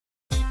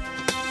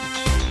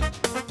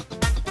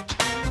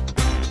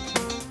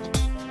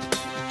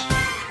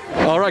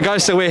Alright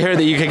guys, so we're here at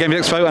the UK Gaming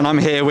Expo and I'm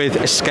here with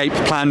Escape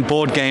Plan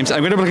board games.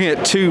 I'm going to be looking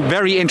at two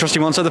very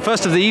interesting ones. So the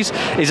first of these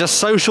is a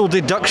social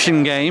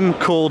deduction game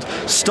called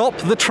Stop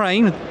the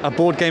Train, a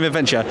board game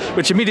adventure,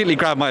 which immediately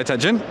grabbed my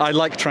attention. I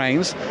like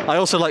trains. I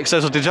also like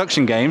social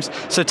deduction games.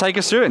 So take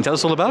us through it and tell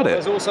us all about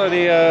it.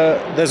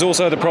 There's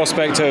also the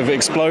prospect of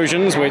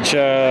explosions, which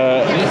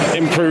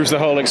improves the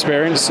whole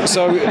experience.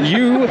 So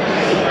you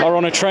are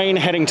on a train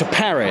heading to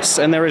Paris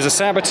and there is a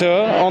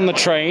saboteur on the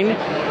train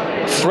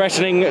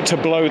threatening to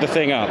blow the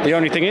thing up. The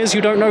only thing is, you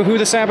don't know who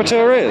the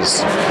saboteur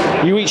is.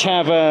 You each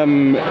have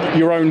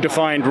your own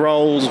defined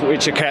roles,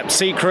 which are kept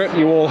secret.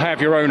 You all have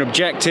your own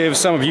objectives.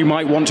 Some of you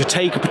might want to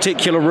take a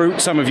particular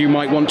route. Some of you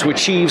might want to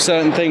achieve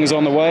certain things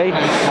on the way.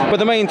 But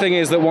the main thing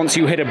is that once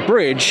you hit a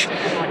bridge,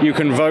 you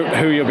can vote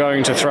who you're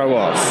going to throw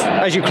off,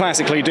 as you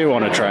classically do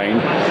on a train.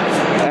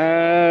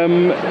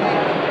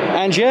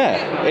 And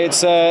yeah,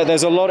 it's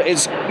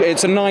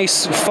a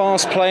nice,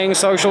 fast-playing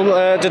social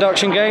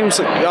deduction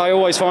games. I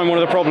always find one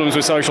of the problems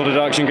with social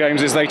deduction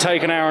games is they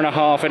take an hour and a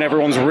half and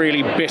everyone's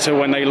really bitter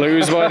when they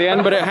lose by the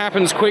end, but it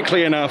happens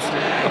quickly enough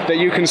that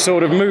you can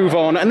sort of move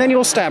on, and then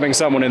you're stabbing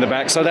someone in the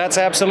back, so that's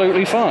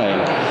absolutely fine.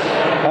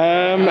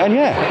 And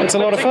yeah, it's a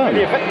lot of fun.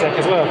 The effect deck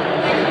as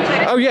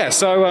well. Oh yeah,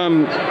 so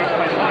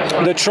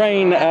the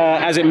train,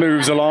 as it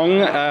moves along,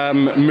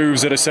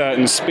 moves at a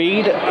certain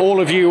speed.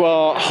 All of you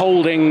are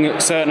holding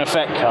certain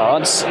effect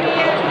cards,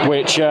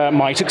 which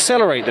might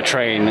accelerate the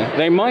train.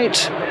 They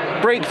might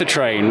break the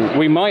train.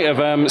 We might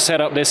have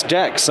set up this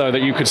deck so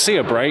that you could see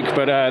a break,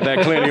 but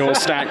they're clearly all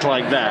stacked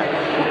like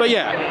that. But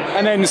yeah,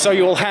 and then so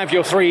you'll have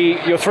your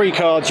three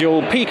cards.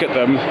 You'll peek at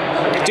them,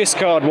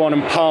 discard one,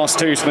 and pass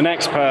two to the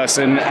next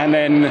person. And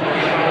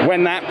then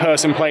when that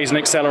person plays an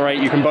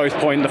accelerate, you can both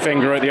point the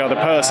finger at the other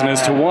person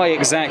as to why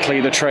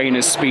exactly the train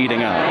is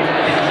speeding up.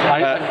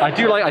 I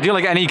do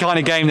like any kind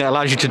of game that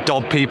allows you to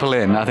dob people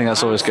in. I think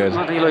that's always good.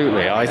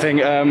 Absolutely. I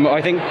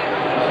think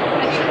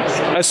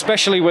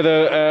especially with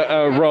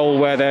a role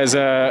where there's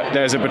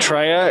a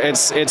betrayer,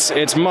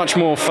 it's much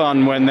more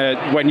fun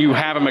when you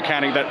have a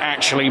mechanic that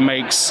actually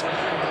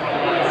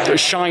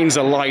shines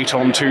a light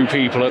on two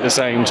people at the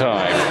same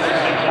time.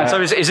 So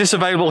is this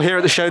available here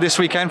at the show this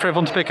weekend for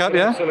everyone to pick up,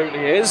 yeah? It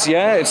absolutely is,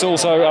 yeah. It's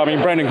also, I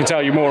mean, Brendan can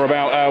tell you more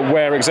about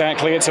where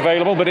exactly it's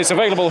available, but it's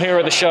available here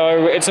at the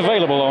show. It's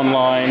available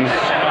online.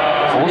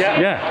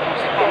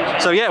 Yeah.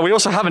 So yeah, we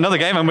also have another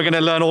game and we're going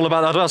to learn all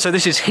about that as well. So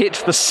this is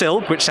Hit the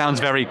Silk, which sounds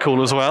very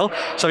cool as well.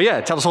 So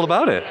yeah, tell us all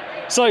about it.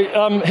 So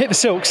Hit the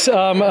Silk's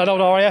an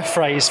old RAF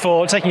phrase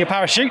for taking a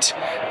parachute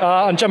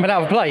and jumping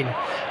out of a plane.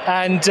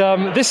 And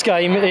this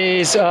game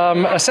is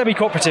a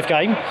semi-cooperative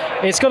game.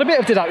 It's got a bit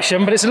of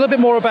deduction, but it's a little bit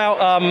more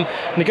about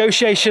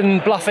negotiation,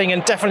 bluffing,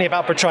 and definitely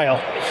about betrayal.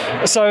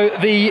 So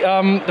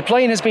the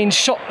plane has been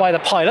shot by the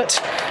pilot.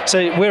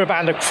 So we're a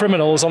band of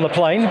criminals on the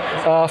plane,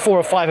 4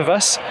 or 5 of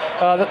us.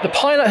 The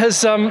pilot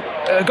has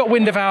got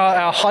wind of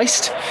our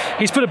heist.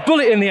 He's put a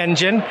bullet in the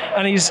engine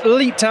and he's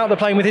leaped out of the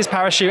plane with his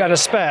parachute and a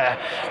spare,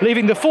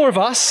 leaving the 4 of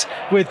us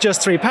with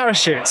just 3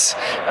 parachutes.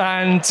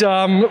 And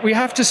we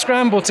have to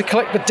scramble to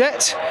collect the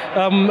debt,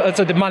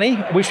 so the money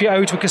which we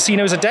owe to a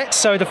casino as a debt.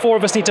 So the 4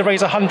 of us need to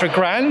raise 100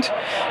 grand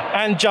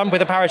and jump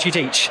with a parachute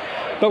each,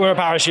 but we're a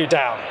parachute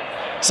down.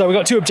 So we've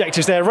got 2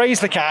 objectives there: raise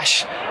the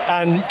cash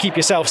and keep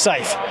yourself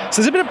safe.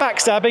 So there's a bit of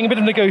backstabbing, a bit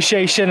of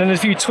negotiation, and a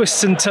few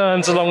twists and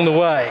turns along the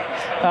way.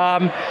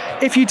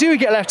 If you do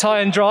get left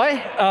high and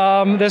dry,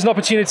 there's an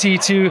opportunity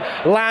to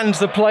land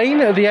the plane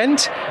at the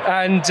end,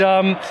 and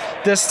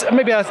there's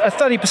maybe a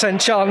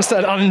 30% chance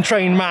that an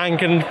untrained man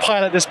can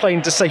pilot this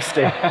plane to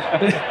safety.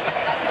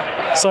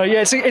 So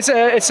yeah,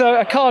 it's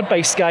a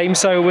card-based game.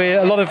 So we're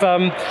a lot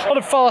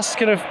of fast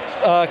kind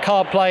of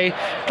card play.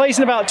 Plays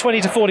in about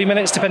 20 to 40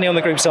 minutes, depending on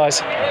the group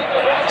size.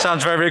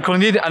 Sounds very, very cool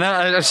indeed. And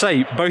I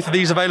say, both of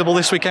these available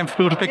this weekend for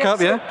people to pick up,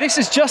 yeah? This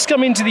has just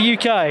come into the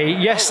UK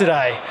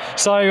yesterday.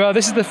 So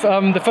this is the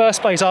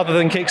first place other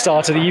than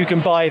Kickstarter that you can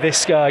buy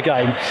this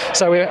game.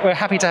 So we're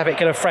happy to have it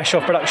kind of fresh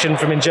off production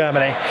from in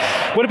Germany.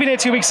 Would have been here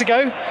 2 weeks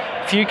ago.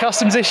 A few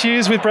customs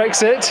issues with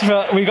Brexit,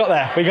 but we got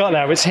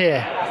there. It's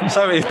here.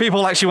 So if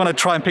people actually want to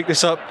try and pick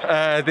this up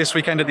this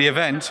weekend at the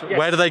event, yes.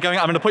 Where do they go?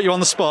 I'm going to put you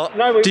on the spot.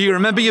 No, do you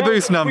remember your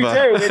booth number?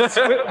 We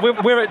do.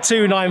 We're at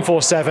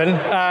 2947,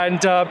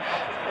 and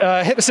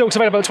Hit the Silk's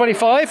available at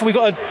 25. We've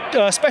got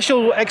a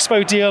special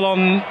Expo deal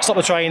on Stop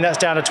the Train that's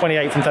down to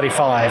 28 from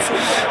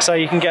 35. So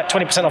you can get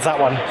 20% off that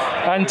one.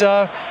 And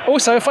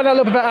also find out a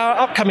little bit about our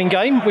upcoming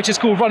game, which is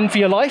called Run for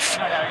Your Life.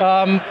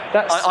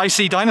 I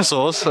see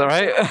dinosaurs, all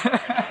right?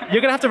 You're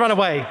going to have to run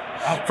away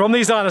from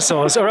these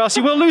dinosaurs or else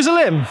you will lose a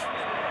limb.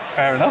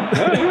 Fair enough.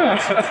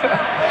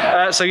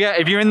 So yeah,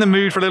 if you're in the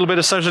mood for a little bit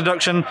of social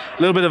deduction, a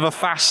little bit of a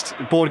fast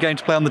board game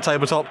to play on the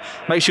tabletop,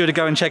 make sure to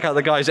go and check out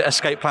the guys at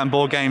Escape Plan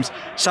Board Games.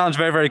 Sounds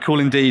very, very cool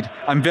indeed.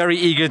 I'm very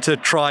eager to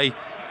try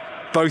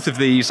both of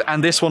these,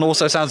 and this one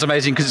also sounds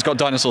amazing because it's got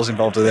dinosaurs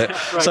involved with it.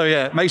 Right. So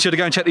yeah, make sure to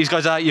go and check these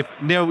guys out. You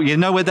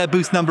know where their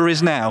booth number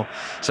is now,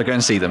 so go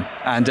and see them.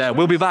 And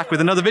we'll be back with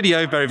another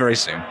video very, very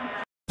soon.